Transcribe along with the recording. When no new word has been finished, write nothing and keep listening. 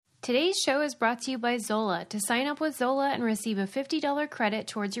Today's show is brought to you by Zola. To sign up with Zola and receive a $50 credit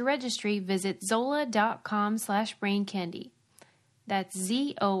towards your registry, visit zola.com/braincandy. That's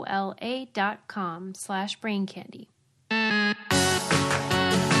ZOLA.com/braincandy.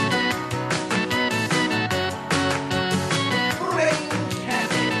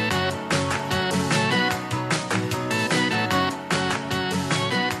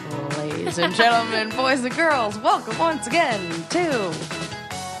 Ladies and gentlemen, boys and girls, welcome once again to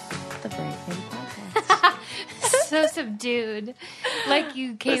the Brain Candy Podcast. So subdued. Like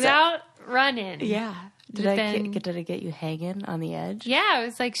you came out running. Yeah. Did I get you hanging on the edge? Yeah, I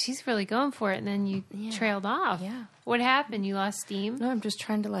was like, she's really going for it, and then you trailed off. Yeah. What happened? You lost steam? No, I'm just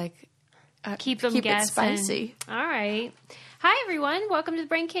trying to keep them it guessing. spicy. All right. Hi, everyone. Welcome to the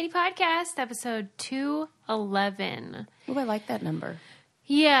Brain Candy Podcast, episode 211. Oh, I like that number.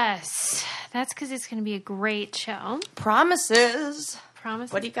 Yes. That's because it's going to be a great show. Promises.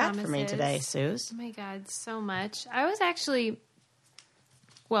 Promises. What do you got for me today, Suze? Oh, my God. So much. I was actually,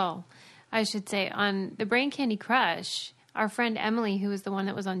 I should say, on the Brain Candy Crush, our friend Emily, who was the one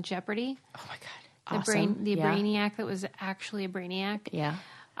that was on Jeopardy. Oh, my God. Awesome. The brainiac that was actually a brainiac. Yeah.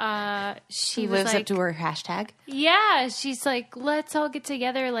 She was lives like, up to her hashtag. Yeah, she's like, let's all get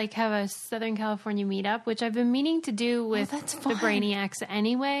together, have a Southern California meetup, which I've been meaning to do with the brainiacs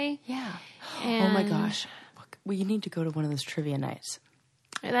anyway. Yeah. And oh my gosh. Look, we need to go to one of those trivia nights.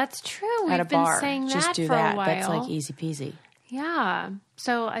 That's true. At We've a bar. been saying Just that do for that. a while. That's like easy peasy. Yeah.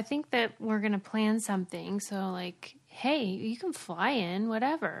 So I think that we're going to plan something. So hey, you can fly in,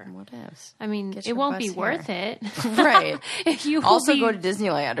 whatever. What else? I mean, it won't be worth it. Right. You also go to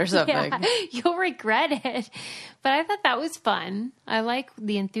Disneyland or something. Yeah, you'll regret it. But I thought that was fun. I like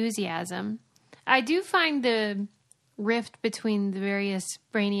the enthusiasm. I do find the rift between the various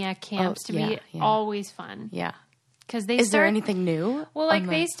Brainiac camps to be always fun. Yeah. Because Is there anything new? Well,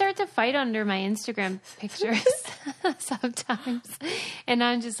 they start to fight under my Instagram pictures sometimes. And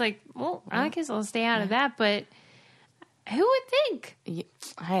I'm just like, I guess I'll stay out of that. But who would think?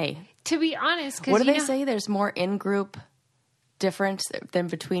 Hey. To be honest. What do they say? There's more in-group difference than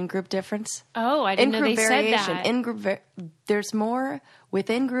between-group difference? Oh, I didn't know they said that. There's more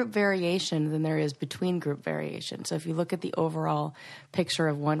within-group variation than there is between-group variation. So if you look at the overall picture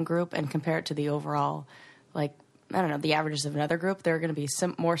of one group and compare it to the overall, the averages of another group, they're going to be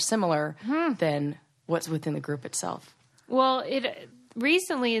more similar than what's within the group itself. Well,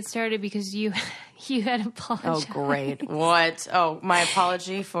 recently it started because you had apologized. Oh, great. What? Oh, my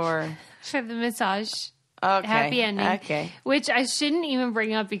apology for the massage. Okay. Happy ending. Okay. Which I shouldn't even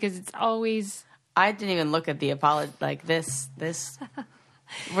bring up because it's always... I didn't even look at the apology, this.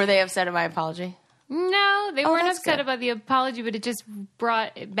 Were they upset at my apology? No, they weren't upset good. about the apology, but it just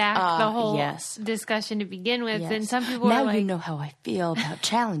brought back the whole discussion to begin with. Yes. And some people now were like... you know how I feel about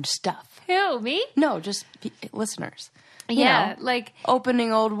challenge stuff. Who, me? No, just listeners. Yeah,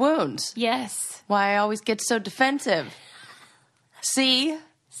 opening old wounds. Yes. Why I always get so defensive. See,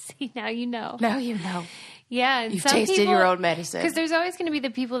 now you know. Now you know. Yeah, and you've tasted your own medicine. Because there's always going to be the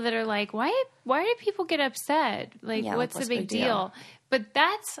people that are like, why do people get upset? What's the big deal? But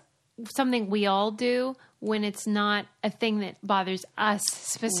that's something we all do when it's not a thing that bothers us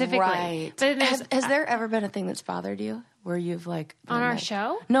specifically. Right. But has there ever been a thing that's bothered you where you've on our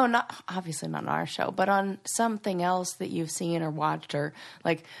show? No, obviously not on our show, but on something else that you've seen or watched or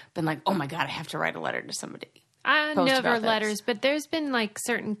been like, oh my God, I have to write a letter to somebody. I never letters, but there's been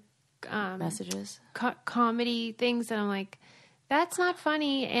certain messages, comedy things that I'm like, that's not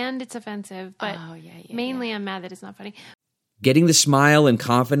funny and it's offensive. But mainly I'm mad that it's not funny. Getting the smile and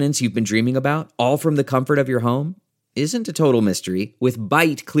confidence you've been dreaming about, all from the comfort of your home, isn't a total mystery with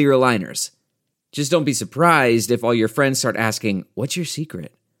Byte clear aligners. Just don't be surprised if all your friends start asking, what's your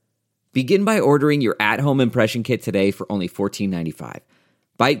secret? Begin by ordering your at-home impression kit today for only $14.95.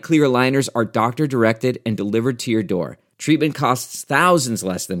 Byte clear aligners are doctor-directed and delivered to your door. Treatment costs thousands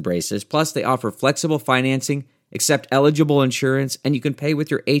less than braces, plus they offer flexible financing, accept eligible insurance, and you can pay with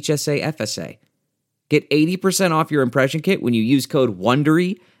your HSA FSA. Get 80% off your impression kit when you use code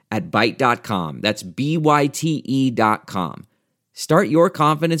WONDERY at Byte.com. That's BYTE.com. Start your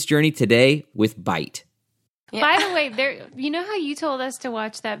confidence journey today with Byte. Yeah. By the way, you know how you told us to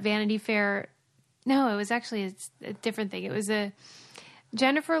watch that Vanity Fair? No, it was actually a different thing. It was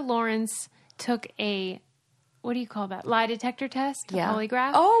Jennifer Lawrence took a, what do you call that? Lie detector test? Yeah. A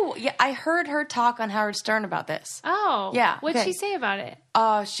polygraph? Oh, yeah. I heard her talk on Howard Stern about this. Oh. Yeah. What did she say about it?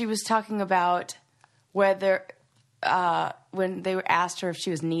 She was talking about whether when they asked her if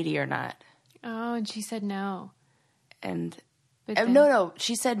she was needy or not. Oh, and she said no. No,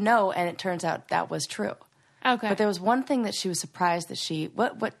 she said no, and it turns out that was true. Okay. But there was one thing that she was surprised that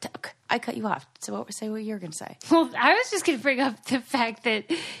I cut you off. So say what you're going to say. Well, I was just going to bring up the fact that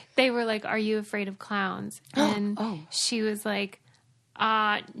they were like, "Are you afraid of clowns?" And she was like,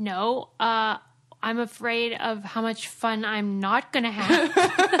 "No, I'm afraid of how much fun I'm not going to have."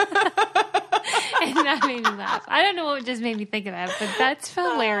 And that made me laugh. I don't know what just made me think of that, but that's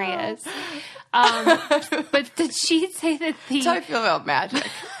hilarious. But did she say that That's how I feel about magic.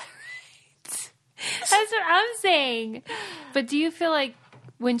 That's what I'm saying. But do you feel like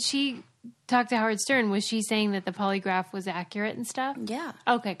when she talked to Howard Stern, was she saying that the polygraph was accurate and stuff? Yeah.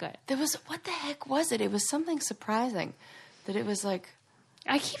 Okay, good. What the heck was it? It was something surprising that it was like.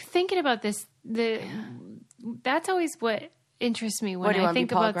 I keep thinking about this. That's always what interests me when I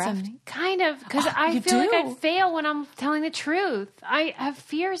think about something. Kind of, because I feel like I fail when I'm telling the truth. I have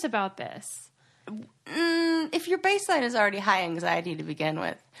fears about this. If your baseline is already high anxiety to begin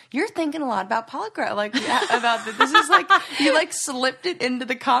with, you're thinking a lot about polygraph, about that. This is like you slipped it into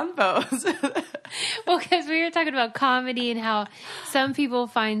the convos. Well, because we were talking about comedy and how some people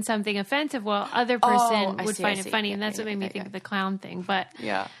find something offensive, while other person would find it funny, and that's what made me think of the clown thing. But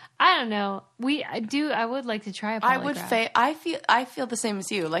yeah, I don't know. I would like to try a polygraph. I feel the same as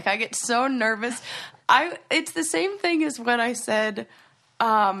you. Like I get so nervous. It's the same thing as when I said,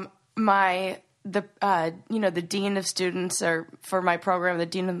 the dean of students or for my program, the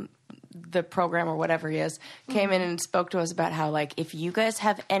dean of the program or whatever he is, came in and spoke to us about how, if you guys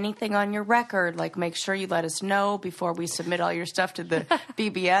have anything on your record, make sure you let us know before we submit all your stuff to the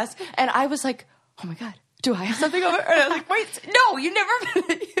BBS. And I was like, oh my God, do I have something over? And I was like, wait, no, you never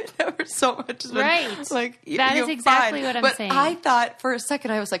so much. Right. That is exactly what I'm saying. I thought for a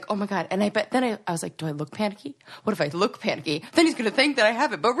second, I was like, oh my God. And I was like, do I look panicky? What if I look panicky? Then he's going to think that I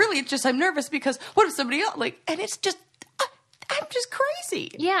have it. But really, it's just I'm nervous because what if somebody else, and it's just, I'm just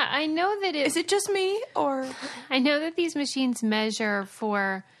crazy. Yeah, I know that Is it just me or? I know that these machines measure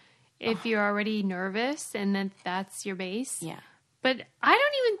for if you're already nervous and then that's your base. Yeah. But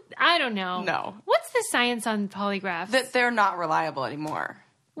I don't know. No. What's the science on polygraphs? That they're not reliable anymore.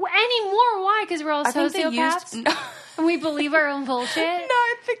 Anymore? Why? Because we're all sociopaths? And we believe our own bullshit? No,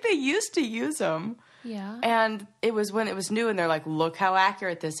 I think they used to use them. Yeah. And it was when it was new and they're like, look how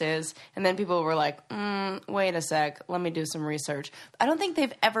accurate this is. And then people were like, wait a sec, let me do some research. I don't think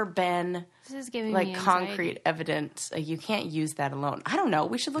they've ever been this is giving me concrete evidence. You can't use that alone. I don't know.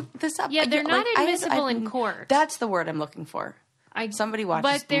 We should look this up. Yeah, they're not admissible in court. That's the word I'm looking for. Somebody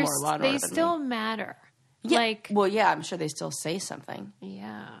watches more Law and Order than me. They still matter. Yeah. I'm sure they still say something.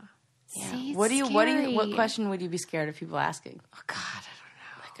 Yeah. See, what question would you be scared of people asking? Oh God, I don't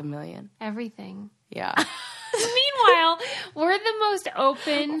know. Like a million. Everything. Yeah. Meanwhile, we're the most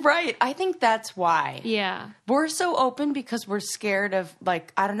open. Right. I think that's why. Yeah. We're so open because we're scared of,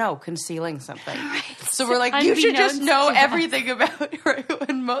 concealing something. Right. So we're like, you Unbeknownst should just know to us. everything about it. Right?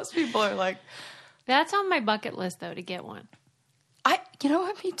 When most people are like. That's on my bucket list, though, to get one. You know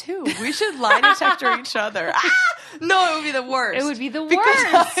what? Me too. We should lie detector each other. No, it would be the worst. It would be the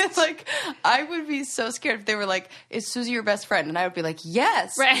worst. Because I would be so scared if they were like, is Susie your best friend? And I would be like,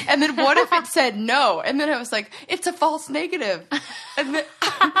 yes. Right. And then what if it said no? And then I was like, it's a false negative. And then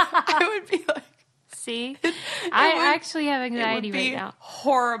I would be like. See? I actually have anxiety right now.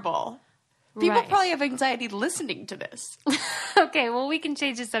 Horrible. People probably have anxiety listening to this. Okay, well, we can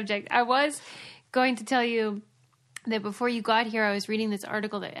change the subject. I was going to tell you that before you got here, I was reading this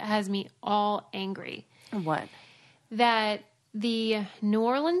article that has me all angry. What? That the New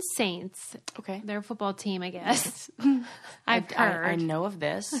Orleans Saints, their football team, I guess, I've heard. I know of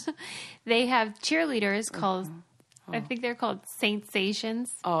this. They have cheerleaders called, I think they're called Saintsations.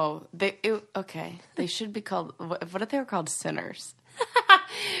 Oh, okay. They should be called, what if they were called sinners?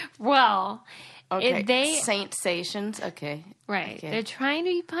 Well, okay. Saintsations, okay. Right. Okay. They're trying to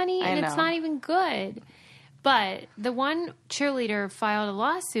be punny, and it's not even good. But the one cheerleader filed a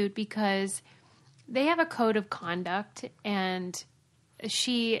lawsuit because they have a code of conduct, and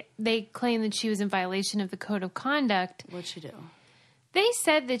they claim that she was in violation of the code of conduct. What'd she do? They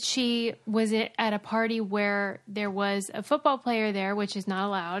said that she was at a party where there was a football player there, which is not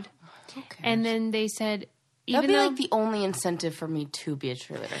allowed. Okay. And then they said, that'd be like the only incentive for me to be a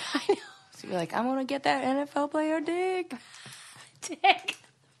cheerleader. I know. So you're like, I want to get that NFL player dick.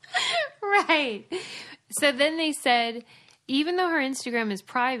 Right. So then they said, even though her Instagram is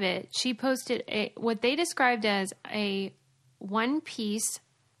private, she posted what they described as a one-piece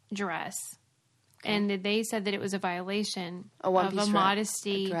dress. Okay. And they said that it was a violation of a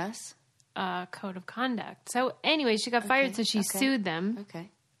modesty dress? Code of conduct. So anyway, she got fired, so she sued them. Okay.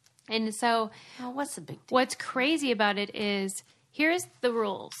 And so what's the big deal? What's crazy about it is here's the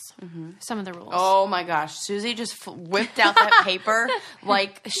rules. Some of the rules. Oh my gosh. Susie just whipped out that paper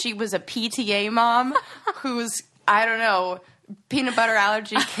like she was a PTA mom who's, I don't know, peanut butter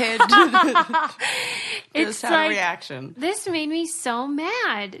allergy kid. It's had like, a reaction. This made me so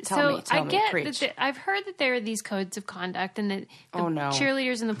mad. Tell me, I get preach. that I've heard that there are these codes of conduct and that the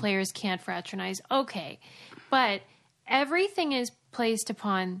cheerleaders and the players can't fraternize. Okay. But everything is placed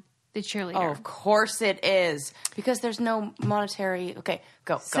upon the cheerleader. Oh, of course it is. Because there's no monetary... Okay,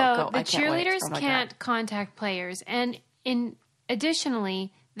 go. So the I can't wait. cheerleaders Oh my can't God. contact players. And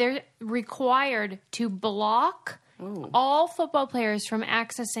additionally, they're required to block all football players from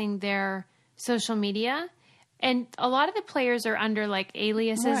accessing their social media. And a lot of the players are under like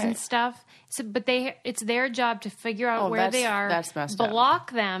aliases and stuff. So, but it's their job to figure out where they are, that's messed up.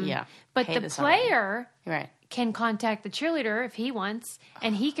 block them. Yeah. But the player Right. can contact the cheerleader if he wants,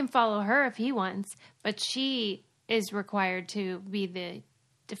 and he can follow her if he wants. But she is required to be the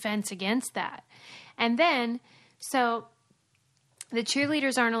defense against that. And then, so the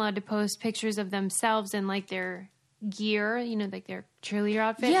cheerleaders aren't allowed to post pictures of themselves in like their gear, like their cheerleader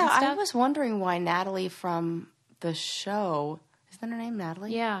outfit and stuff. I was wondering why Natalie from the show, is that her name,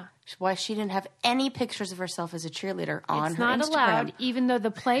 Natalie? Yeah. Why she didn't have any pictures of herself as a cheerleader on her Instagram. It's not allowed, even though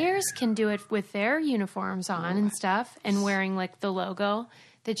the players can do it with their uniforms on and stuff and wearing like the logo.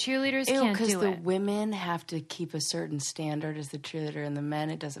 The cheerleaders can't do it. Because the women have to keep a certain standard as the cheerleader, and the men,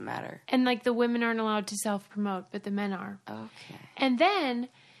 it doesn't matter. And like the women aren't allowed to self-promote, but the men are. Okay. And then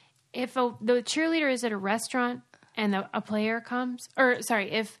if the cheerleader is at a restaurant and a player comes,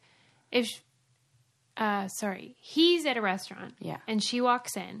 he's at a restaurant and she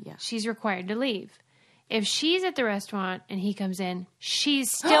walks in, she's required to leave. If she's at the restaurant and he comes in,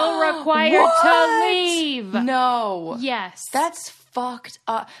 she's still required to leave. No. Yes. That's fucked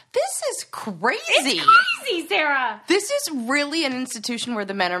up. This is crazy. It's crazy, Sarah. This is really an institution where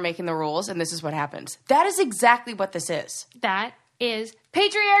the men are making the rules, and this is what happens. That is exactly what this is. That is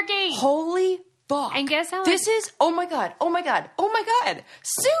patriarchy. Holy fuck. And guess how this is, oh my God.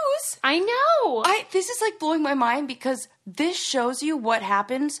 Suze. I know. This is like blowing my mind because this shows you what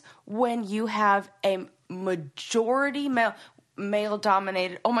happens when you have a majority male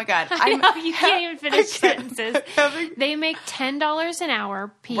dominated. Oh my God. I know, you can't even finish sentences. They make $10 an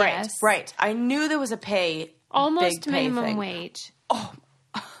hour, PS. Right. I knew there was almost big pay minimum thing. wage. Oh.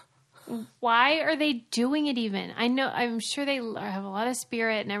 Why are they doing it even? I'm sure they have a lot of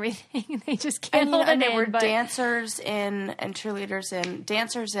spirit and everything. They just can't hold it in. And there were dancers and cheerleaders and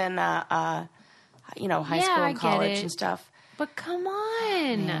dancers in, high school and college and stuff. But come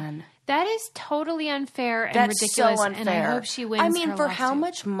on. Man. That is totally unfair and That's ridiculous. So unfair. And I hope she wins. For how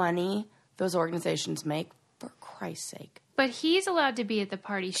much money those organizations make, for Christ's sake. But he's allowed to be at the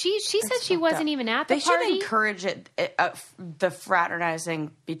party. She said she wasn't even at the party. They should encourage the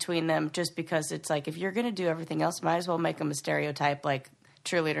fraternizing between them just because it's like, if you're going to do everything else, might as well make them a stereotype like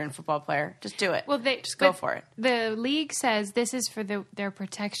cheerleader and football player. Just do it. Well, just go for it. The league says this is for their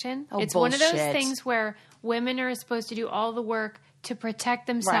protection. It's bullshit. One of those things where women are supposed to do all the work to protect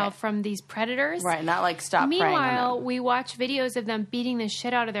themselves from these predators. Right, not like stop preying on them. Meanwhile, we watch videos of them beating the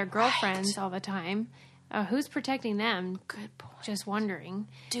shit out of their girlfriends all the time. Who's protecting them? Good point. Just wondering.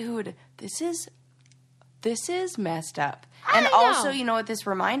 Dude, this is messed up. I know. Also, you know what this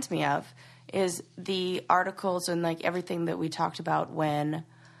reminds me of is the articles and like everything that we talked about when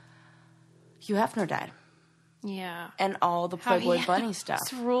Hugh Hefner died. Yeah. And all the Playboy Bunny stuff.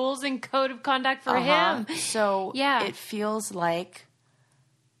 Rules and code of conduct for him. So it feels like,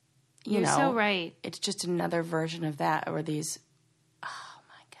 You're so right. It's just another version of that, or these, oh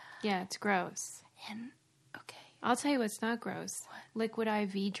my God. Yeah, it's gross. And, okay. I'll tell you what's not gross. What? Liquid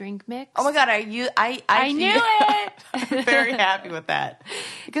IV drink mix. Oh my God, I knew it! I'm very happy with that.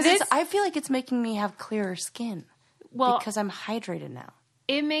 Because I feel like it's making me have clearer skin. Well, because I'm hydrated now.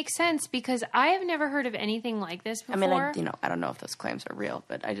 It makes sense because I have never heard of anything like this before. I mean, I don't know if those claims are real,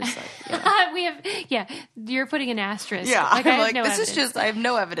 but I just like, you're putting an asterisk. Yeah, like, I'm I have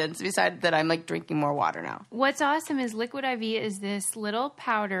no evidence besides that I'm like drinking more water now. What's awesome is Liquid IV is this little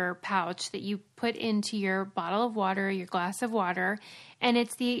powder pouch that you put into your bottle of water, your glass of water, and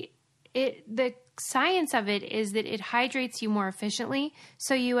the science of it is that it hydrates you more efficiently,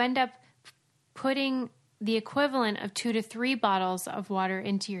 so you end up putting the equivalent of 2 to 3 bottles of water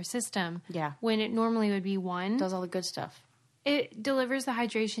into your system. Yeah. When it normally would be 1. Does all the good stuff. It delivers the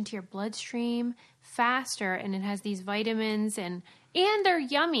hydration to your bloodstream faster, and it has these vitamins, and they're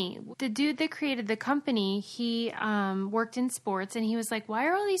yummy. The dude that created the company, he worked in sports, and he was like, why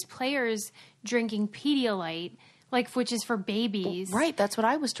are all these players drinking Pedialyte, which is for babies? Right, that's what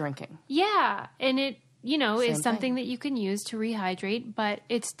I was drinking. Yeah, and is something that you can use to rehydrate, but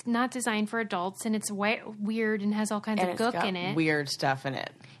it's not designed for adults, and it's weird and has all kinds of gook in it. Weird stuff in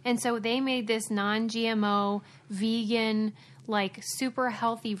it. And so they made this non-GMO, vegan, like super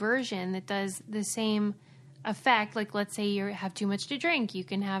healthy version that does the same effect. Like, let's say you have too much to drink, you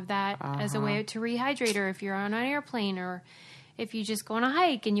can have that as a way to rehydrate, or if you're on an airplane, or if you just go on a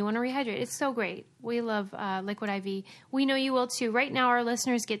hike and you want to rehydrate. It's so great. We love Liquid IV. We know you will too. Right now, our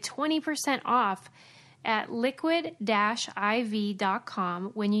listeners get 20% off at liquid-iv.com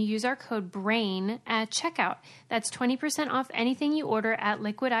when you use our code BRAIN at checkout. That's 20% off anything you order at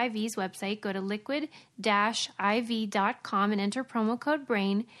Liquid IV's website. Go to liquid-iv.com and enter promo code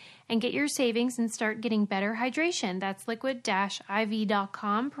BRAIN and get your savings and start getting better hydration. That's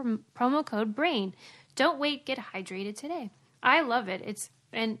liquid-iv.com, promo code BRAIN. Don't wait, get hydrated today. I love it.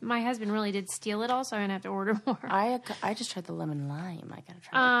 And my husband really did steal it all, so I'm going to have to order more. I just tried the lemon lime. I got to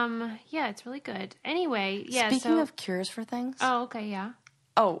try it. Yeah, it's really good. Anyway, yeah. Speaking of cures for things. Oh, okay, yeah.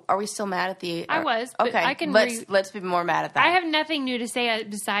 Oh, are we still mad at the... I was, but okay, I can... Let's be more mad at that. I have nothing new to say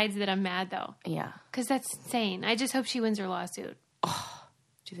besides that I'm mad, though. Yeah. Because that's insane. I just hope she wins her lawsuit. Oh,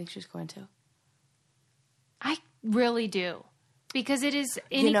 do you think she's going to? I really do. Because it is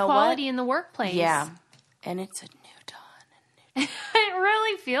inequality in the workplace. Yeah. And it's a new dawn. It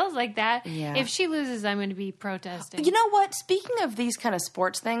really feels like that. Yeah. If she loses, I'm going to be protesting. You know what? Speaking of these kind of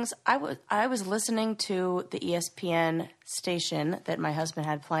sports things, I was listening to the ESPN station that my husband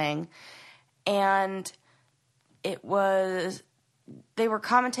had playing, and they were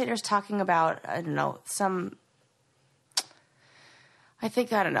commentators talking about, some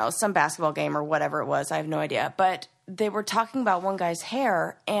basketball game or whatever it was. I have no idea. But they were talking about one guy's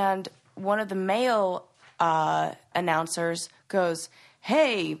hair, and one of the male announcers goes,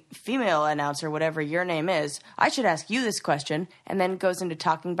 "Hey, female announcer, whatever your name is, I should ask you this question," and then goes into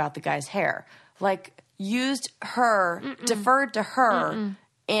talking about the guy's hair. Like, deferred to her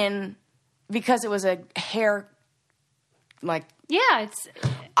because it was a hair, like... Yeah, it's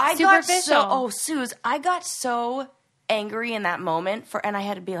Suze, I got so angry in that moment, and I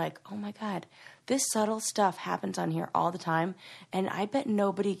had to be like, oh my God, this subtle stuff happens on here all the time, and I bet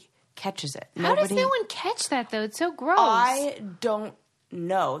nobody catches it. How does no one catch that, though? It's so gross. I don't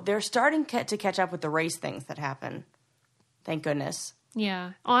know. They're starting to catch up with the race things that happen. Thank goodness.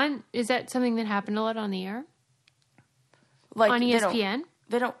 Yeah. Is that something that happened a lot on the air? Like, on ESPN?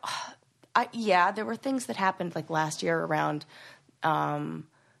 They don't... yeah, there were things that happened like last year around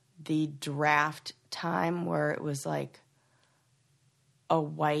the draft time where it was like a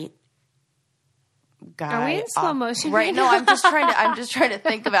white guy. Are we in slow motion right now? No, I'm just trying to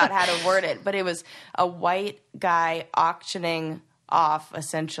think about how to word it. But it was a white guy auctioning off,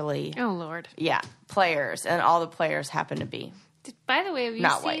 essentially. Oh Lord. Yeah, players, and all the players happen to be. By the way, have you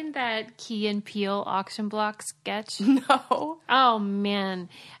Not seen white. that Key and Peele auction block sketch? No. Oh man,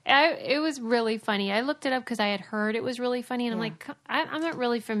 it was really funny. I looked it up because I had heard it was really funny, and I'm like, I'm not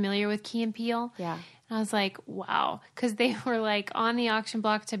really familiar with Key and Peele. Yeah. And I was like, wow, because they were like on the auction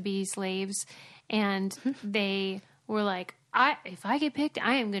block to be slaves. And they were like, if I get picked,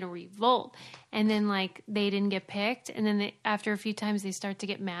 I am going to revolt. And then, like, they didn't get picked. And then after a few times, they start to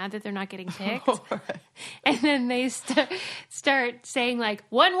get mad that they're not getting picked. And then they start saying, like,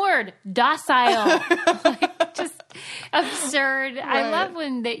 one word, docile. Like, just absurd. Right. I love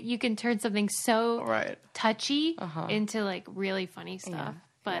when you can turn something so touchy into, like, really funny stuff. Yeah.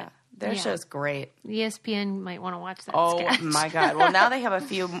 But... Yeah. Their show's great. ESPN might want to watch that sketch. Oh, my God. Well, now they have a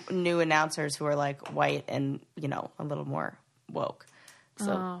few new announcers who are, like, white and, a little more woke.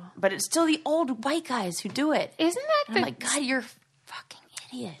 So, But it's still the old white guys who do it. Isn't that I'm like, God, you're fucking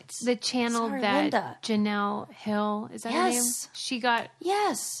idiots. The channel Linda. Janelle Hill, is that her name? She got...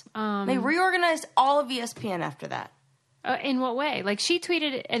 Yes. They reorganized all of ESPN after that. In what way? Like, she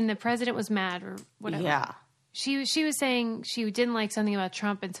tweeted it and the president was mad or whatever. Yeah. She was saying she didn't like something about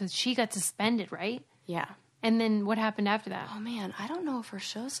Trump, and so she got suspended, right? Yeah. And then what happened after that? Oh, man. I don't know if her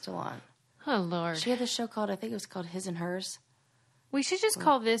show's still on. Oh, Lord. She had this show called, I think it was called His and Hers. We should just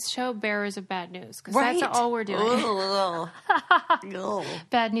call this show Bearers of Bad News, because that's all we're doing.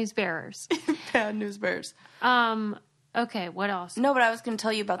 Bad News Bearers. Bad News Bearers. Okay, what else? No, but I was going to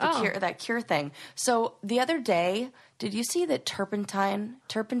tell you about that cure thing. So the other day, did you see that turpentine,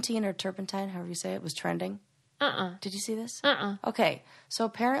 however you say it, was trending? Did you see this? Okay, so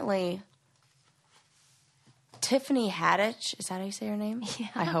apparently Tiffany Haddish, is that how you say her name? Yeah.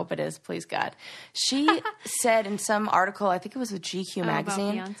 I hope it is, please God. She said in some article, I think it was with GQ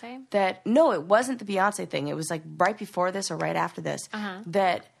magazine, about Beyonce? that, no, it wasn't the Beyonce thing. It was like right before this or right after this,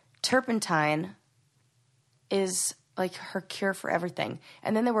 that turpentine is like her cure for everything.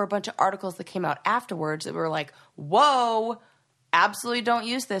 And then there were a bunch of articles that came out afterwards that were like, whoa, absolutely don't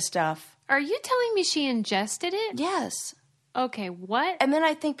use this stuff. Are you telling me she ingested it? Yes. Okay, what? And then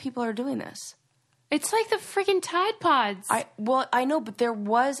I think people are doing this. It's like the freaking Tide Pods. I know, but there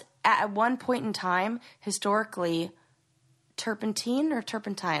was at one point in time, historically, turpentine or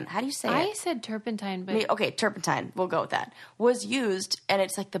turpentine. How do you say it? I said turpentine, but... Okay, turpentine. We'll go with that. Was used, and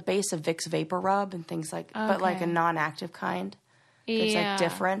it's like the base of Vicks Vapor Rub and things like... Okay. But like a non-active kind. It's like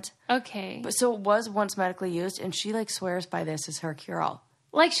different. Okay. But so it was once medically used, and she like swears by this as her cure-all.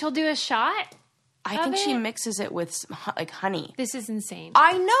 Like she'll do a shot? I think she mixes it with like honey. This is insane.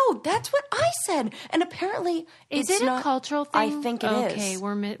 I know. That's what I said. And apparently, is it a cultural thing? I think it is. Okay,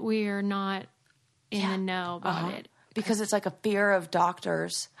 we're not in the know about it. Because it's like a fear of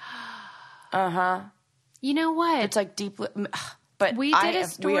doctors. You know what? It's like deeply... But we did a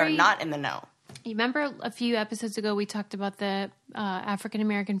story... We are not in the know. You remember a few episodes ago we talked about the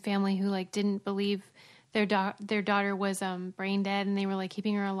African-American family who like didn't believe their daughter was brain dead and they were like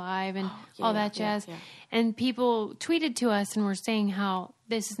keeping her alive and all that jazz. Yeah. And people tweeted to us and were saying how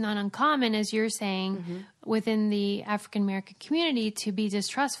this is not uncommon, as you're saying, within the African-American community to be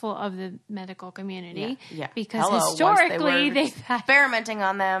distrustful of the medical community. Yeah. Because historically they've had... experimenting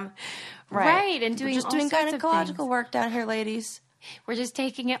on them. Right. And doing We're just doing gynecological work down here, ladies. We're just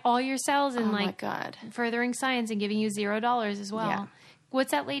taking all your cells and my God. furthering science and giving you $0 as well. Yeah.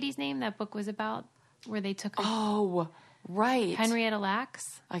 What's that lady's name that book was about where they took her? Oh, right. Henrietta Lacks?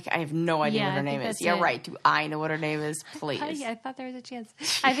 I have no idea what her name is. Yeah, right. Do I know what her name is? Please. I thought there was a chance.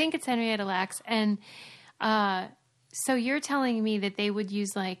 I think it's Henrietta Lacks. And so you're telling me that they would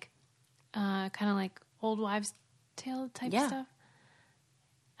use like kind of like old wives' tale type stuff?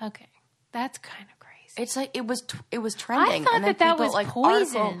 Okay. That's kind of crazy. It's like it was trending. I thought and then that was like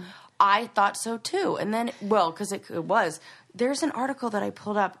poison. I thought so too. And then, because it was. There's an article that I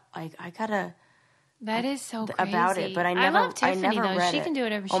pulled up. I gotta. That is so crazy. About it, but I love Tiffany, never though. read She it. can do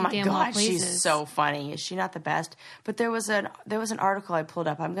whatever she damn well pleases. Oh my God, she's so funny. Is she not the best? But there was an article I pulled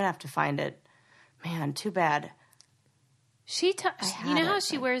up. I'm gonna have to find it. Man, too bad. You know how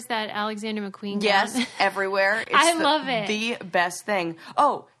she wears that Alexander McQueen gown? Yes, everywhere. It's I love it. The best thing.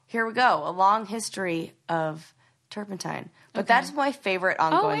 Oh, here we go. A long history of turpentine. But that's my favorite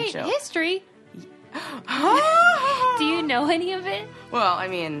ongoing show. History? Do you know any of it? Well, I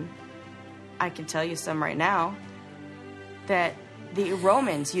mean, I can tell you some right now. That the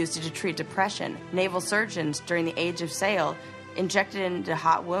Romans used it to treat depression. Naval surgeons during the Age of Sail injected it into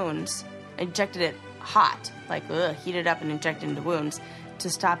hot wounds. Injected it hot, like heated up and injected into wounds to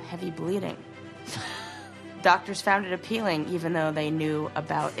stop heavy bleeding. Doctors found it appealing, even though they knew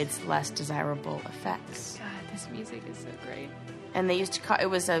about its less desirable effects. God, this music is so great. And they used to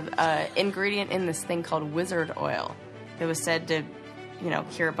it was a ingredient in this thing called wizard oil. It was said to,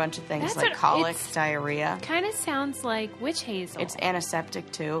 cure a bunch of things like colic, diarrhea. Kind of sounds like witch hazel. It's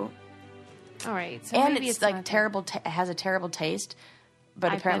antiseptic too. All right, so and maybe it's like terrible. It has a terrible taste,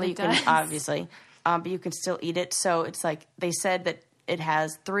 but apparently you can obviously, but you can still eat it. So it's like they said that. It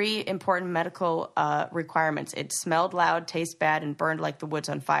has 3 important medical requirements. It smelled loud, tastes bad, and burned like the woods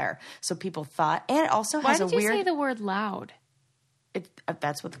on fire. So people thought, and it also has a weird... Why did you say the word loud?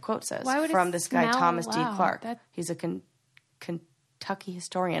 That's what the quote says. Why would from this guy, Thomas D. loud? Clark. He's a Kentucky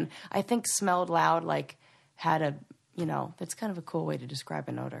historian. I think smelled loud, like, had a... that's kind of a cool way to describe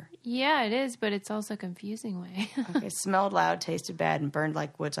an odor. Yeah, it is, but it's also a confusing way. Okay, smelled loud, tasted bad, and burned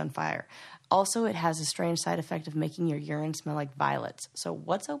like woods on fire. Also, it has a strange side effect of making your urine smell like violets. So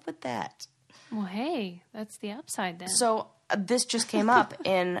what's up with that? Well, hey, that's the upside then. So this just came up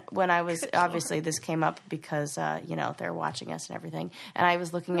when I was, obviously this came up because, they're watching us and everything. And I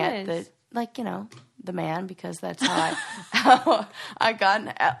was looking at the man, because that's how I got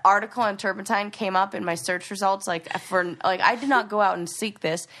an article on turpentine came up in my search results. I did not go out and seek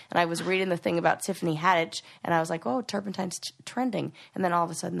this, and I was reading the thing about Tiffany Haddish, and I was like, oh, turpentine's trending, and then all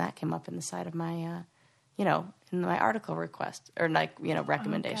of a sudden that came up in the side of my, in my article request or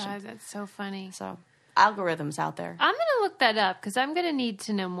recommendation. Oh God, that's so funny. So algorithms out there. I'm gonna look that up because I'm gonna need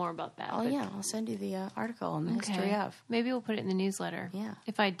to know more about that. Oh yeah, I'll send you the article on the history of. Maybe we'll put it in the newsletter. Yeah,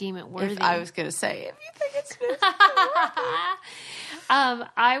 if I deem it worthy. I was gonna say if you think it's worthy.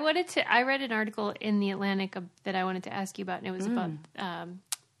 I read an article in the Atlantic that I wanted to ask you about, and it was about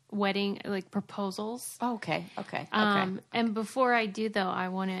wedding proposals. Oh, okay. And before I do, though, I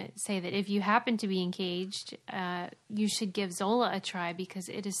want to say that if you happen to be engaged, you should give Zola a try because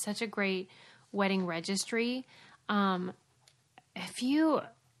it is such a great wedding registry. Have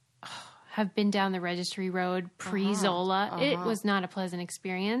have been down the registry road pre-Zola. It was not a pleasant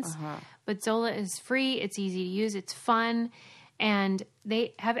experience. But Zola is free. It's easy to use. It's fun. And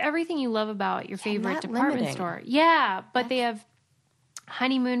they have everything you love about your favorite department store. Yeah, but they have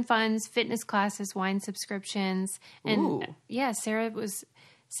honeymoon funds, fitness classes, wine subscriptions. And Sarah was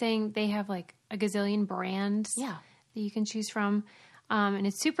saying they have like a gazillion brands that you can choose from. And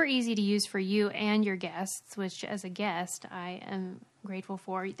it's super easy to use for you and your guests, which as a guest, I am grateful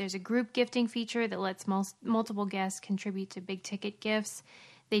for. There's a group gifting feature that lets multiple guests contribute to big ticket gifts.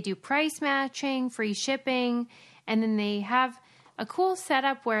 They do price matching, free shipping, and then they have a cool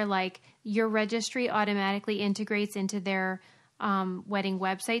setup where like your registry automatically integrates into their wedding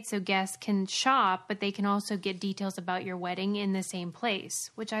website, so guests can shop, but they can also get details about your wedding in the same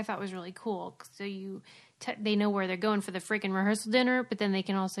place, which I thought was really cool. So they know where they're going for the freaking rehearsal dinner, but then they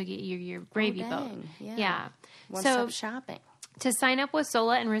can also get you your gravy boat. Yeah. One-stop shopping. To sign up with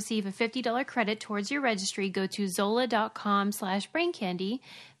Zola and receive a $50 credit towards your registry, go to zola.com/braincandy.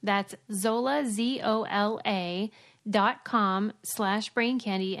 That's Zola,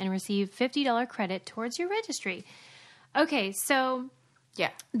 ZOLA.com/braincandy and receive $50 credit towards your registry. Okay, so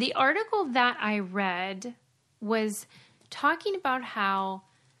the article that I read was talking about how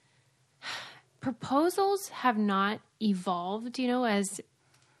proposals have not evolved, as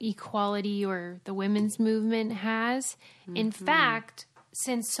equality or the women's movement has. In fact,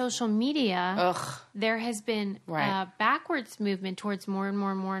 since social media, there has been a backwards movement towards more and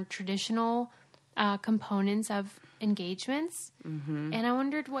more and more traditional components of engagements. And I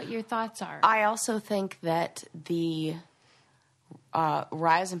wondered what your thoughts are. I also think that the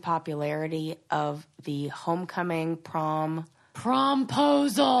rise in popularity of the homecoming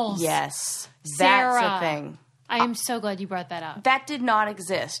Promposals. Yes. Sarah, that's a thing. I am so glad you brought that up. That did not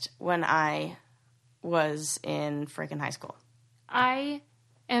exist when I was in freaking high school. I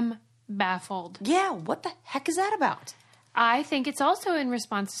am baffled. Yeah, what the heck is that about? I think it's also in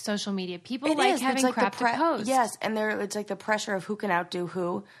response to social media. People like having crap to post. Yes, and it's like the pressure of who can outdo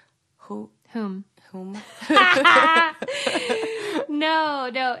who. Whom? No.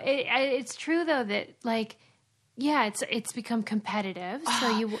 It's true though that it's become competitive.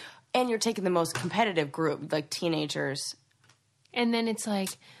 So and you're taking the most competitive group, like teenagers. And then it's like,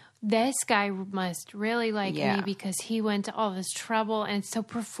 this guy must really like me because he went to all this trouble, and it's so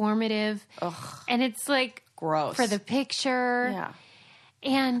performative. And it's like gross for the picture. Yeah.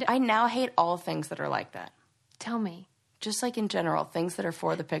 And I now hate all things that are like that. Tell me. Just like in general, things that are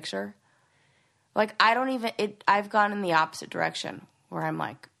for the picture. Like I've gone in the opposite direction where I'm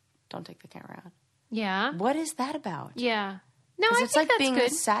like, don't take the camera out. Yeah. What is that about? Yeah. No, I it's think like that's being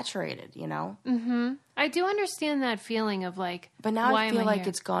good. saturated, Mm-hmm. I do understand that feeling of like, but now why I feel am like here?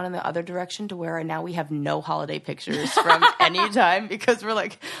 it's gone in the other direction to where now we have no holiday pictures from any time because we're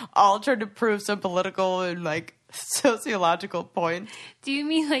like all trying to prove some political and like sociological point. Do you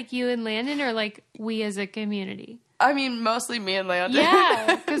mean like you and Landon, or like we as a community? I mean, mostly me and Landon.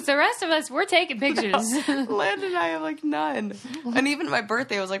 Yeah, because the rest of us, we're taking pictures. No, Landon and I have like none. And even my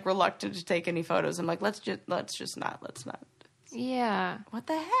birthday, I was like reluctant to take any photos. I'm like, let's not. Yeah. What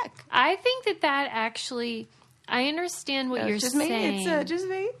the heck? I think that actually, I understand what you're just saying. Me. It's just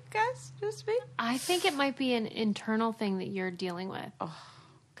me, guys. Just me. I think it might be an internal thing that you're dealing with. Oh,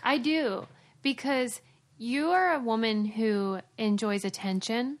 I do. Because you are a woman who enjoys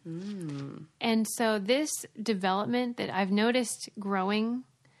attention. And so this development that I've noticed growing,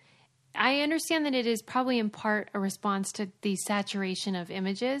 I understand that it is probably in part a response to the saturation of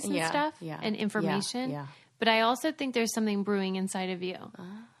images and stuff and information. Yeah. But I also think there's something brewing inside of you.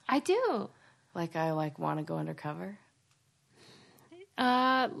 I do. Like I want to go undercover?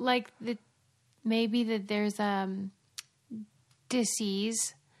 Maybe that there's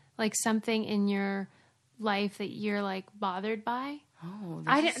disease, like something in your life that you're like bothered by. Oh,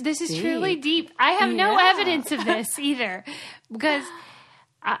 this is truly deep. I have no evidence of this either, because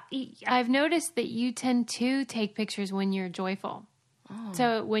I've noticed that you tend to take pictures when you're joyful.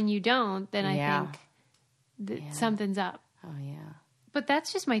 So when you don't, then I think that something's up. Oh yeah. But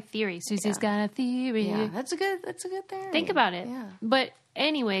that's just my theory. Susie's got a theory. Yeah, that's a good theory. Think about it. Yeah. But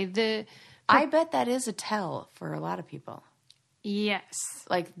anyway, I bet that is a tell for a lot of people. Yes.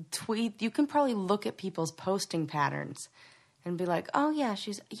 Like you can probably look at people's posting patterns and be like, oh yeah,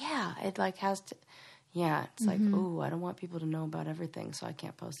 it like has to, it's like, ooh, I don't want people to know about everything, so I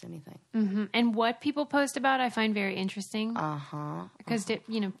can't post anything. Mm-hmm. And what people post about, I find very interesting. Because,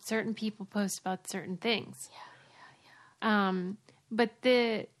 certain people post about certain things. Yeah. But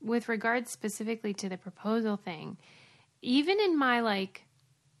with regards specifically to the proposal thing, even in my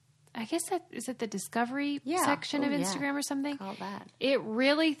I guess that is it the discovery Yeah. section of Oh, yeah. Instagram or something. Call that. It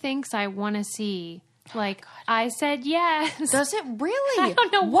really thinks I want to see. Like I said, yes. Does it really? I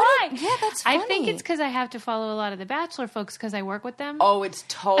don't know why. Yeah, that's funny. I think it's because I have to follow a lot of the Bachelor folks because I work with them. Oh, it's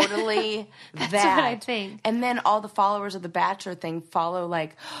totally That's that. what I think. And then all the followers of the Bachelor thing follow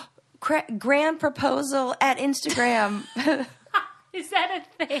like grand proposal at Instagram. Is that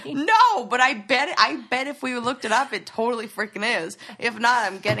a thing? No, but I bet if we looked it up, it totally freaking is. If not,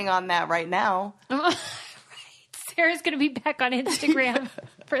 I'm getting on that right now. Right. Sarah's going to be back on Instagram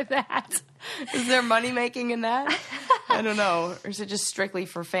for that. Is there money making in that? I don't know. Or is it just strictly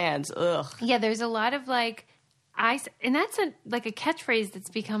for fans? Ugh. Yeah, there's a lot of like, and that's a catchphrase that's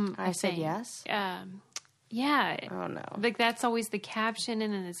become a I said thing. yes. Yeah. Oh no. Like that's always the caption,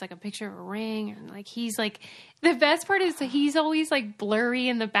 and then it's like a picture of a ring, and like he's like, the best part is he's always like blurry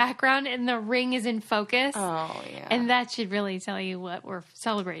in the background, and the ring is in focus. Oh yeah. And that should really tell you what we're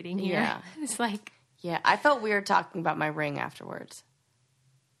celebrating here. Yeah. It's like, Yeah, I felt weird talking about my ring afterwards.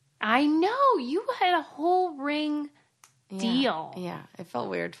 I know you had a whole ring deal. Yeah, it felt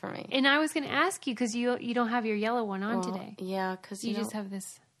weird for me. And I was going to ask you because you don't have your yellow one on today. Yeah, because You just have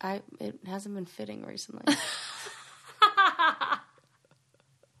this. it hasn't been fitting recently.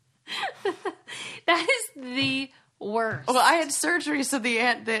 That is the worst. Well, I had surgery, so the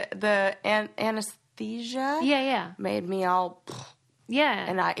anesthesia Yeah. made me all, Yeah.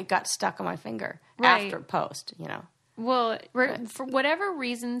 and it got stuck on my finger Right. after post. Well, for whatever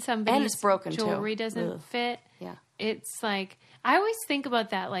reason, somebody's it's broken, too. jewelry doesn't Ugh. fit. Yeah. It's like, I always think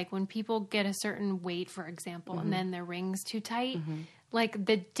about that, like when people get a certain weight, for example, Mm-hmm. and then their ring's too tight. Like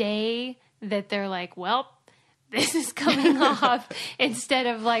the day that they're like, well, this is coming off, instead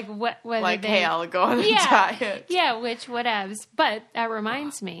of like whether Like, they, hey, I'll go on a yeah, diet. yeah, which whatevs. But that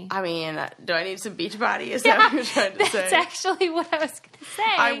reminds me. I mean, do I need some Beachbody? Is that what you're trying to say? That's actually what I was going to say.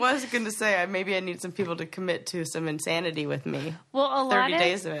 I was going to say, maybe I need some people to commit to some insanity with me. Well, 30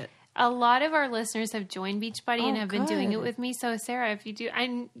 days of it. A lot of our listeners have joined Beachbody and have been doing it good. with me. So, Sarah, if you do,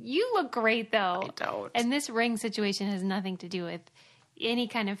 you look great though. I don't. And this ring situation has nothing to do with any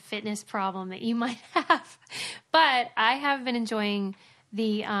kind of fitness problem that you might have. But I have been enjoying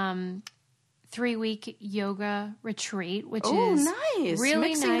the 3-week yoga retreat, which is nice. really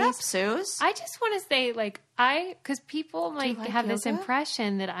Mixing nice. it up, Suze. I just want to say, because people might like have this yoga?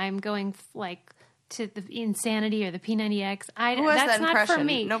 impression that I'm going to the insanity or the P90X. Who has that's that not impression? for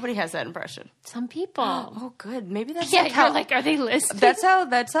me. Nobody has that impression. Some people. Oh, good. Maybe that's Yeah, like you're how, like, are they listening?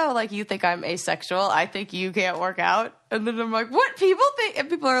 That's how like you think I'm asexual. I think you can't work out, and then I'm like, what people think? And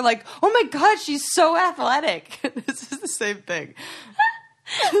people are like, oh my god, she's so athletic. This is the same thing.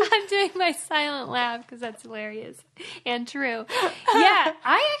 I'm doing my silent laugh because that's hilarious and true. Yeah,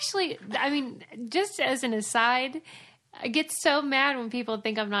 I mean, just as an aside, I get so mad when people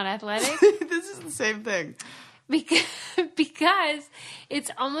think I'm not athletic This is the same thing. because it's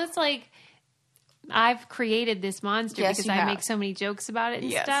almost like I've created this monster Yes, because you I have. make so many jokes about it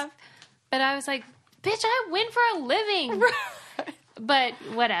and Yes. stuff. But I was like, bitch, I win for a living. But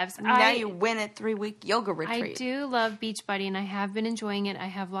whatevs. Now you win at 3-week yoga I retreat. do love Beachbody, and I have been enjoying it. I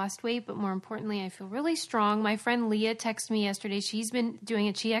have lost weight, but more importantly, I feel really strong. My friend Leah texted me yesterday. She's been doing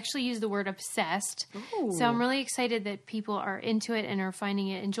it. She actually used the word obsessed. Ooh. So I'm really excited that people are into it and are finding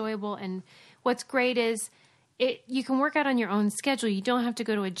it enjoyable. And what's great is you can work out on your own schedule. You don't have to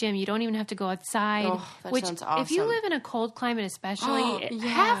go to a gym. You don't even have to go outside. Oh, that which, sounds awesome. if you live in a cold climate, especially, Yeah.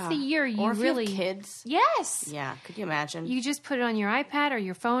 half the year you or if really you have kids. Yes. Yeah, could you imagine? You just put it on your iPad or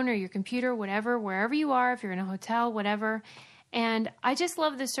your phone or your computer, whatever, wherever you are, if you're in a hotel, whatever. And I just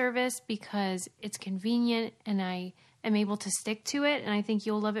love the service because it's convenient and I am able to stick to it. And I think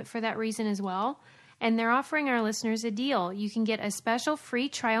you'll love it for that reason as well. And they're offering our listeners a deal. You can get a special free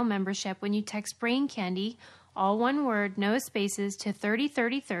trial membership when you text Brain Candy, all one word, no spaces, to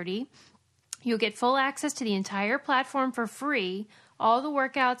 303030. You'll get full access to the entire platform for free. All the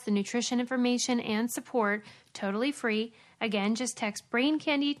workouts, the nutrition information, and support, totally free. Again, just text Brain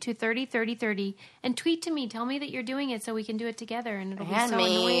Candy to 303030 and tweet to me. Tell me that you're doing it so we can do it together, and it'll be And so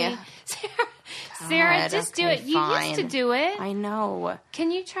me. annoying. Sarah, God, just do okay, it. You used to fine. do it. I know.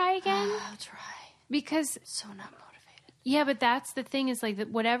 Can you try again? I'll try. Because So not motivated. yeah, but that's the thing is like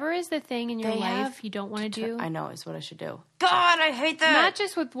whatever is the thing in your They life have you don't want to do. I know is what I should do. God, I hate that. Not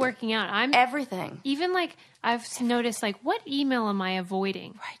just with working out. Everything. Even like I've noticed like what email am I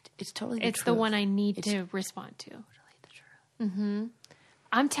avoiding? Right. It's totally the It's the truth. one I need to respond to. Totally the truth.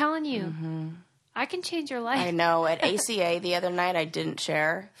 I'm telling you, I can change your life. I know. At ACA the other night, I didn't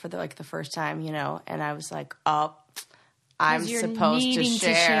share for the first time, and I was like, oh, I'm you're supposed to needing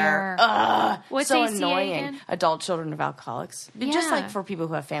share. Ugh, What's so ACA annoying. again? Adult children of alcoholics. Just Yeah. like for people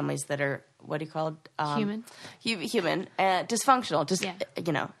who have families that are, what do you call it? Human. Human. Dysfunctional. Just,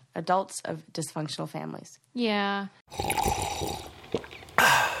 Yeah. Adults of dysfunctional families. Yeah.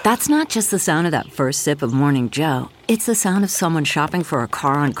 That's not just the sound of that first sip of Morning Joe. It's the sound of someone shopping for a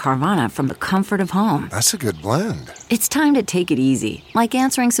car on Carvana from the comfort of home. That's a good blend. It's time to take it easy, like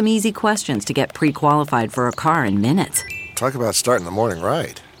answering some easy questions to get pre-qualified for a car in minutes. Talk about starting the morning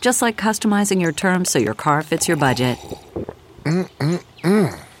right. Just like customizing your terms so your car fits your budget.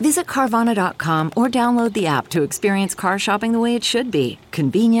 Visit Carvana.com or download the app to experience car shopping the way it should be.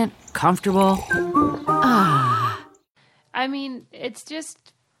 Convenient, comfortable. I mean, it's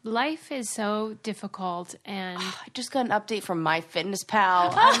just, life is so difficult, and I just got an update from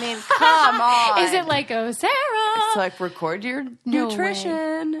MyFitnessPal. I mean, come on. is it like, oh, Sarah? It's like, record your No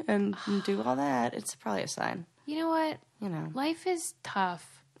nutrition and do all that. It's probably a sign. You know what? You know. Life is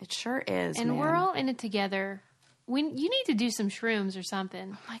tough, It sure is, and man. we're all in it together. You need to do some shrooms or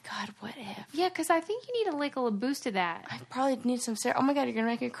something. Oh, my God, what if? Yeah, because I think you need a little boost of that. I probably need some Sarah. Oh, my God, you're going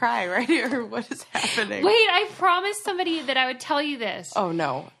to make me cry right here. What is happening? Wait, I promised somebody that I would tell you this. Oh,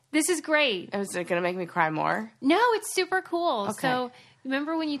 no. This is great. Is it going to make me cry more? No, it's super cool. Okay. So,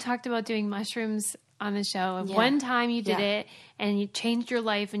 remember when you talked about doing mushrooms on the show? And Yeah. one time you did Yeah. it, and you changed your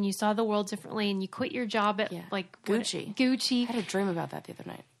life, and you saw the world differently, and you quit your job at Yeah. Gucci. I had a dream about that the other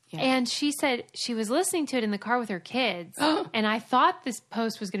night. Yeah. And she said she was listening to it in the car with her kids. And I thought this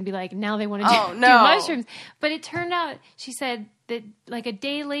post was going to be like, now they want to do mushrooms. But it turned out, she said that like a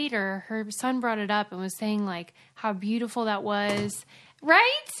day later, her son brought it up and was saying like how beautiful that was.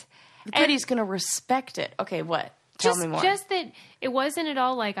 Right? The kitty's going to respect it. Okay, what? Tell me more. Just that it wasn't at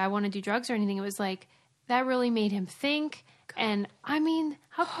all like I want to do drugs or anything. It was like that really made him think. And I mean,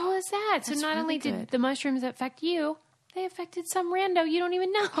 how cool is that? So not really only good. did the mushrooms affect you, they affected some rando you don't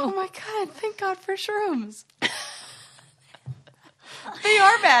even know. Oh my God, thank God for shrooms. They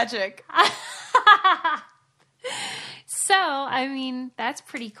are magic. So, I mean, that's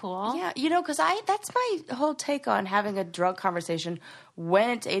pretty cool. Yeah, because that's my whole take on having a drug conversation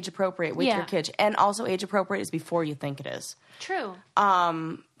when it's age appropriate with your kids. And also age appropriate is before you think it is. True.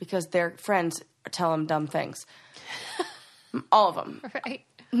 Because their friends tell them dumb things. All of them. Right.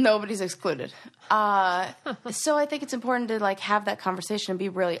 Nobody's excluded. So I think it's important to like have that conversation and be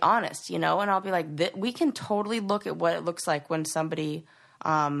really honest, and I'll be like, we can totally look at what it looks like when somebody,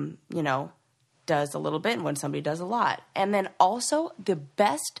 does a little bit and when somebody does a lot. And then also the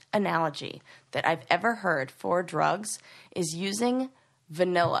best analogy that I've ever heard for drugs is using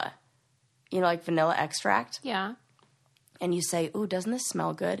vanilla, like vanilla extract. Yeah. And you say, ooh, doesn't this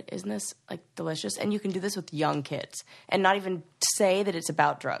smell good? Isn't this, like, delicious? And you can do this with young kids and not even say that it's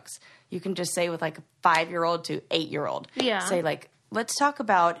about drugs. You can just say with, like, a 5-year-old to 8-year-old. Yeah. Say, like, let's talk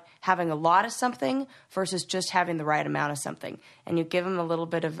about having a lot of something versus just having the right amount of something. And you give them a little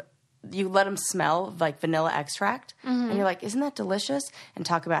bit of – you let them smell, like, vanilla extract. Mm-hmm. And you're like, isn't that delicious? And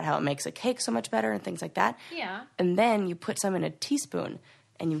talk about how it makes a cake so much better and things like that. Yeah. And then you put some in a teaspoon.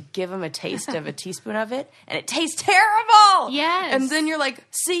 And you give them a taste of a teaspoon of it, and it tastes terrible. Yes. And then you're like,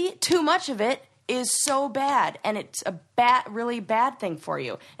 see, too much of it is so bad, and it's a really bad thing for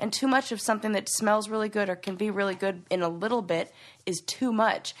you. And too much of something that smells really good or can be really good in a little bit is too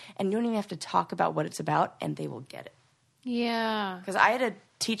much. And you don't even have to talk about what it's about, and they will get it. Yeah. Because I had a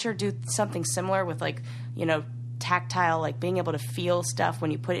teacher do something similar with, like, tactile, like being able to feel stuff when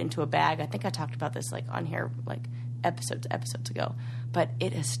you put it into a bag. I think I talked about this, like, on here, like, episodes ago. But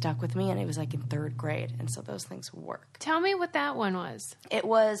it has stuck with me, and it was like in 3rd grade, and so those things work. Tell me what that one was. It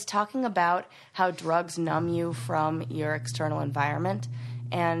was talking about how drugs numb you from your external environment,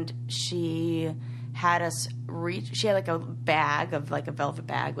 and she had us she had like a bag of like a velvet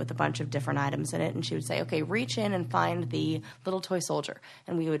bag with a bunch of different items in it, and she would say, okay, reach in and find the little toy soldier.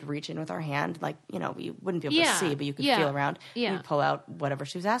 And we would reach in with our hand, like, you wouldn't be able to see, but you could feel around. Yeah. You'd pull out whatever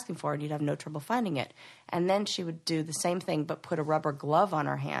she was asking for, and you'd have no trouble finding it. And then she would do the same thing, but put a rubber glove on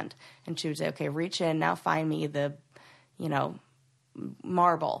her hand. And she would say, okay, reach in, now find me the,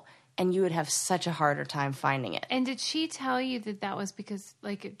 marble. And you would have such a harder time finding it. And did she tell you that was because,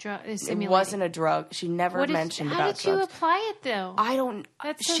 like, it wasn't a drug. She never mentioned about drugs. How did you apply it, though? I don't...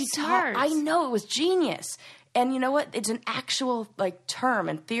 That's so smart. I know, it was genius. And you know what? It's an actual, like, term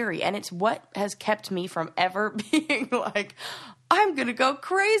and theory. And it's what has kept me from ever being like, I'm going to go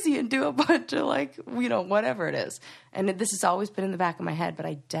crazy and do a bunch of, like, whatever it is. And this has always been in the back of my head, but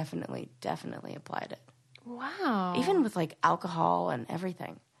I definitely applied it. Wow. Even with, like, alcohol and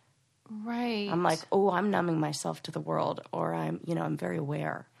everything. Right. I'm like, oh, I'm numbing myself to the world, or I'm very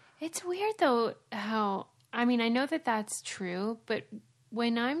aware. It's weird, though, how I mean, I know that that's true, but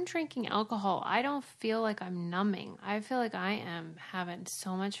when I'm drinking alcohol, I don't feel like I'm numbing. I feel like I am having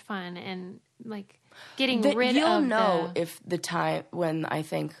so much fun and like getting rid You'll of know if the time when I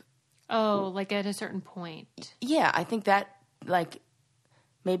think... Oh, like at a certain point. Yeah, I think that, like,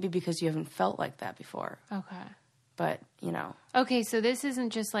 maybe because you haven't felt like that before. Okay. But, you know. Okay, so this isn't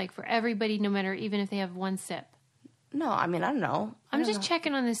just like for everybody, no matter even if they have one sip. No, I mean, I don't know. I'm just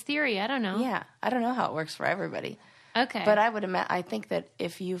checking on this theory. I don't know. Yeah, I don't know how it works for everybody. Okay. But I think that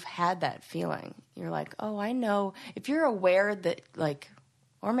if you've had that feeling, you're like, oh, I know. If you're aware that, like,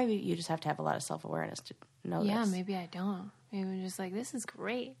 or maybe you just have to have a lot of self-awareness to know yeah, this. maybe I don't. Maybe I'm just like, this is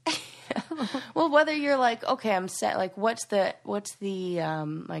great. Well, whether you're like, okay, I'm set. Like, what's the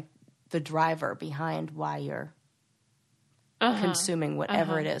like the driver behind why you're consuming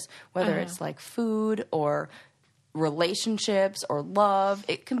whatever it is, whether it's like food or relationships or love.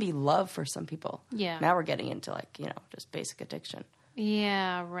 It can be love for some people. Yeah. Now we're getting into like, you know, just basic addiction.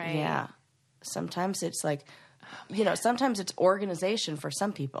 Yeah, right. Yeah. Sometimes it's like, you know, sometimes it's organization for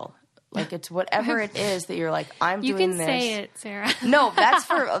some people. Like it's whatever it is that you're like, I'm doing this. You can say it, Sarah. No, that's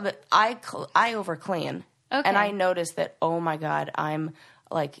for, I over clean. Okay. And I noticed that, oh my God, I'm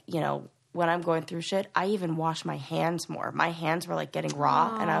like, you know, when I'm going through shit, I even wash my hands more. My hands were like getting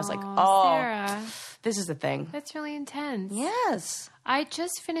raw. And I was like, oh, Sarah, this is the thing. that's really intense. Yes. I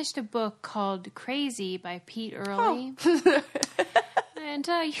just finished a book called Crazy by Pete Earley. And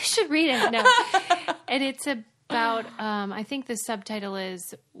you should read it. No. And it's about, I think the subtitle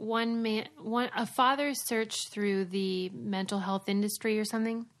is a father's search through the mental health industry or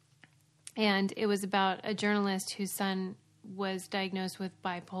something. And it was about a journalist whose son was diagnosed with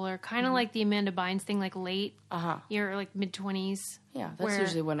bipolar, kind of like the Amanda Bynes thing, like late, year, like mid-20s. Yeah, that's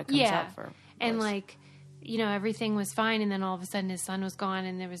usually when it comes out for boys. And like, you know, everything was fine, and then all of a sudden his son was gone,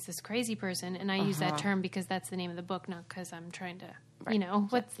 and there was this crazy person. And I use that term because that's the name of the book, not because I'm trying to, you know,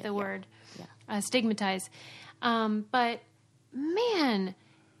 what's the word? Stigmatize. But man,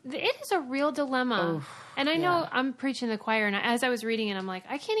 it is a real dilemma. And I know I'm preaching to the choir, and as I was reading it, I'm like,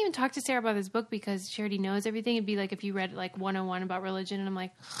 I can't even talk to Sarah about this book because she already knows everything. It'd be like if you read like 101 about religion, and I'm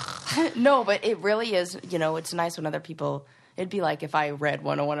like... No, but it really is, you know, it's nice when other people... It'd be like if I read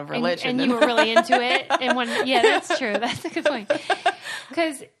 101 of religion. And you were really into it. Yeah, that's true. That's a good point.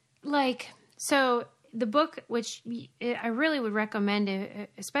 Because, like, so the book, which I really would recommend,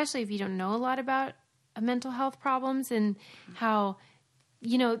 especially if you don't know a lot about mental health problems and how,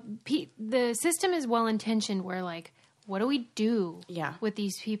 you know, the system is well-intentioned where, like, what do we do with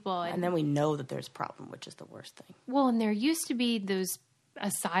these people? And then we know that there's a problem, which is the worst thing. Well, and there used to be those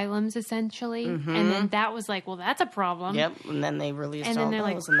asylums essentially, and then that was like, well, that's a problem. Yep, and then they released and all then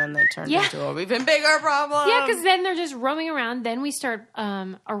those, and then they turned into an even bigger problem. Yeah, because then they're just roaming around. Then we start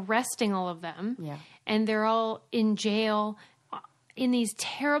arresting all of them. Yeah, and they're all in jail in these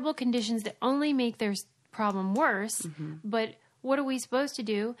terrible conditions that only make their problem worse. But what are we supposed to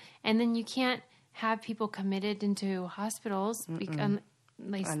do? And then you can't have people committed into hospitals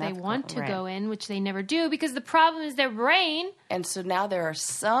unless they want to go in, which they never do because the problem is their brain. And so now there are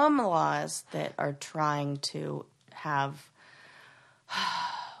some laws that are trying to have...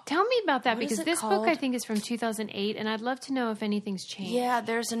 Tell me about that, because this called? book I think is from 2008, and I'd love to know if anything's changed. Yeah,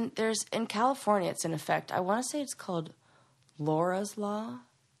 there's in California it's in effect. I want to say it's called Laura's Law.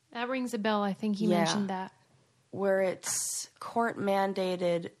 That rings a bell. I think you mentioned that. Where it's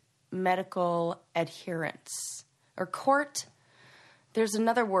court-mandated medical adherence. Or court... There's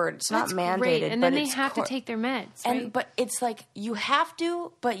another word. It's not mandated. Great. And then they have to take their meds, right? But it's like you have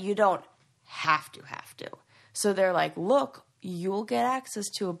to, but you don't have to. So they're like, look, you'll get access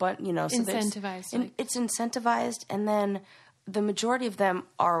to a bunch, you know. So incentivized. It's incentivized, and then the majority of them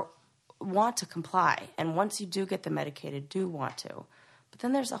want to comply. And once you do get them medicated, do want to. But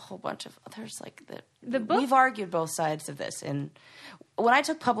then there's a whole bunch of others like the book. We've argued both sides of this. And when I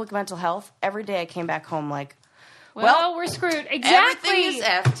took public mental health, every day I came back home like, well, we're screwed. Exactly. Everything is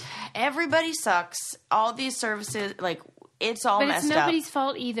effed. Everybody sucks. All these services, like, it's all messed up. But it's nobody's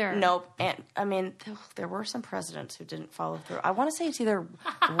fault either. Nope. And, I mean, there were some presidents who didn't follow through. I want to say it's either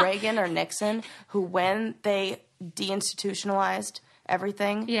Reagan or Nixon who, when they deinstitutionalized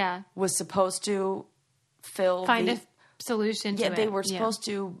everything, was supposed to find a solution to it. Yeah, they were supposed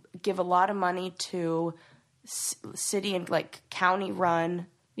to give a lot of money to city and, like, county-run...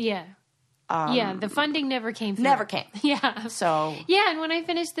 Yeah. The funding never came through. Never came. Yeah. So... Yeah, and when I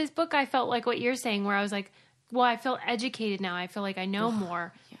finished this book, I felt like what you're saying, where I was like, well, I feel educated now. I feel like I know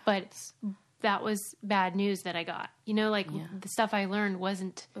more. Yeah, but that was bad news that I got. You know, like the stuff I learned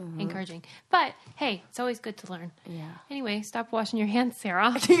wasn't encouraging. But hey, it's always good to learn. Yeah. Anyway, stop washing your hands,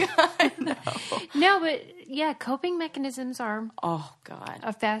 Sarah. I know. No, but yeah, coping mechanisms are Oh, God.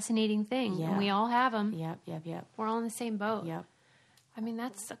 a fascinating thing. Yeah. And we all have them. Yep. We're all in the same boat. Yep. I mean,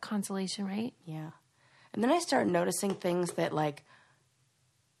 that's a consolation, right? Yeah. And then I started noticing things that, like,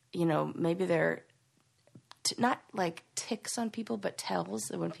 you know, maybe they're not like ticks on people, but tells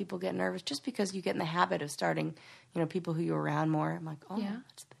that when people get nervous, just because you get in the habit of starting, you know, people who you're around more. I'm like, oh, Yeah.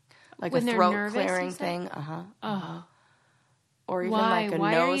 that's like When a they're throat nervous, clearing you said? thing. Oh. Or even Why? like a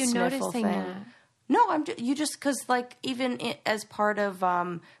Why are nose you sniffle noticing thing. that? No, you just because like even as part of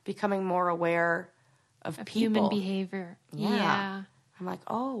becoming more aware of people, Human behavior. Yeah. I'm like,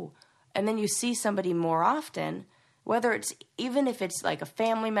 oh, and then you see somebody more often, whether it's even if it's like a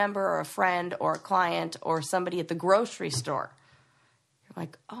family member or a friend or a client or somebody at the grocery store. You're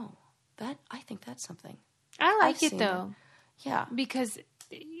like, oh, I think that's something. I like I've it seen though. Yeah. Because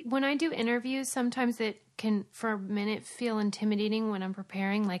when I do interviews, sometimes it can, for a minute, feel intimidating when I'm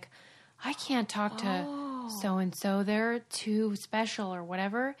preparing. Like, I can't talk to so-and-so. They're too special or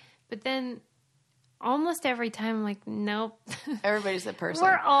whatever. But then almost every time I'm like, nope. Everybody's that person.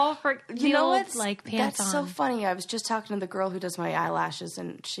 We're all for You know old, what's like pants that's on. so funny. I was just talking to the girl who does my eyelashes,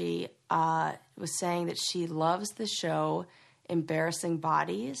 and she was saying that she loves the show Embarrassing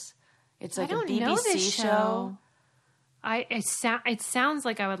Bodies. It's like I don't a BBC know this show. It sounds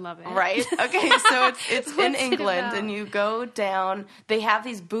like I would love it. Right. Okay. So it's in What's it England, about? and you go down. They have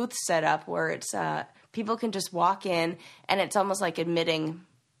these booths set up where it's people can just walk in, and it's almost like admitting,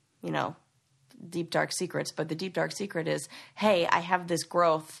 you know, deep dark secrets. But the deep dark secret is, hey, I have this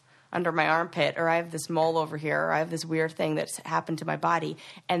growth under my armpit, or I have this mole over here, or I have this weird thing that's happened to my body,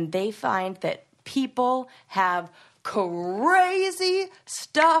 and they find that people have crazy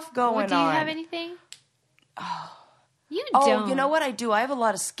stuff going Well, do you on. have anything? You Oh, don't. you know what I do? I have a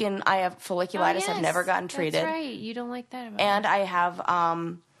lot of skin. I have folliculitis. I've never gotten treated. That's right. You don't like that about And I have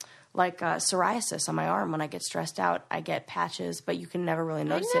psoriasis on my arm. When I get stressed out, I get patches, but you can never really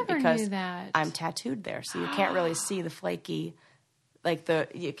notice it never because knew that. I'm tattooed there, so you can't really see the flaky,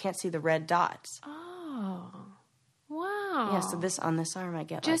 you can't see the red dots. Oh, wow. Yeah, so on this arm I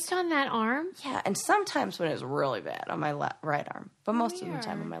get Just on that arm? yeah, and sometimes when it's really bad on my right arm, but most of the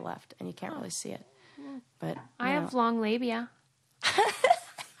time Weird. on my left, and you can't really see it. But I you have know. long labia.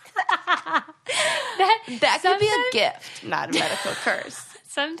 That could be a sometimes- gift, not a medical curse.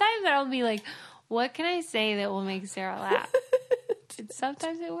 Sometimes I'll be like, what can I say that will make Sarah laugh? And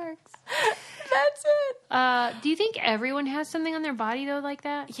sometimes it works. That's it. Do you think everyone has something on their body, though, like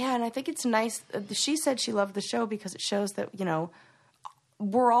that? Yeah, and I think it's nice. She said she loved the show because it shows that, you know,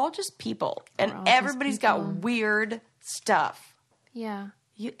 we're all just people. And all just everybody's got people. weird stuff. Yeah.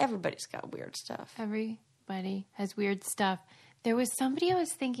 Everybody's got weird stuff. Everybody has weird stuff. There was somebody I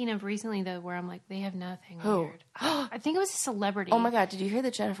was thinking of recently, though, where I'm like, they have nothing Who? weird. I think it was a celebrity. Oh my God, did you hear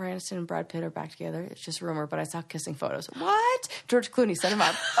that Jennifer Aniston and Brad Pitt are back together? It's just rumor, but I saw kissing photos. What? George Clooney set him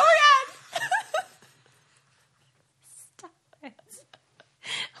up. Oh my God! Stop it.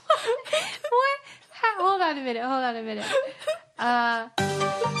 What? Hold on a minute.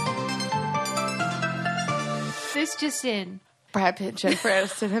 This just in. Brad Pitt and Jennifer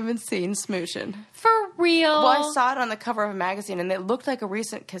Aniston have been seen smooching. For real? Well, I saw it on the cover of a magazine, and it looked like a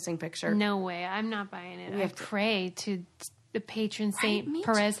recent kissing picture. No way. I'm not buying it. I have to- pray to the patron saint me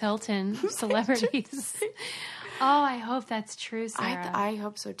Perez Hilton celebrities. Oh, I hope that's true, Sarah. I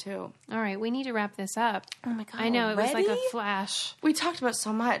hope so too. All right, we need to wrap this up. Oh my God, I know, it was like a already? flash. We talked about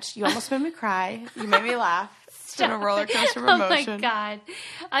so much. You almost made me cry. You made me laugh. It's been a roller coaster of Oh emotion. my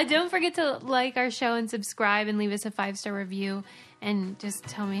God. Don't forget to like our show and subscribe and leave us a 5-star review. And just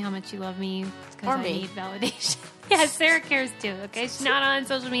tell me how much you love me because Or I me. need validation. Yeah, Sarah cares too, okay? She's not on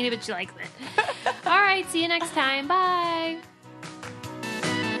social media, but she likes it. All right, see you next time. Bye.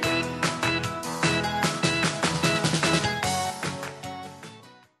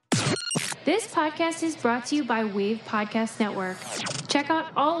 This podcast is brought to you by Wave Podcast Network. Check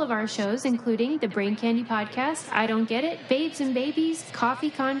out all of our shows, including the Brain Candy Podcast, I Don't Get It, Babes and Babies, Coffee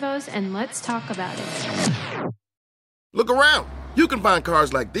Convos, and Let's Talk About It. Look around. You can find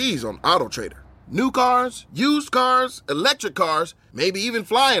cars like these on AutoTrader. New cars, used cars, electric cars, maybe even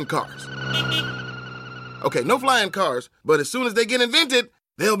flying cars. Okay, no flying cars, but as soon as they get invented,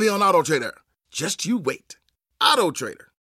 they'll be on AutoTrader. Just you wait. AutoTrader.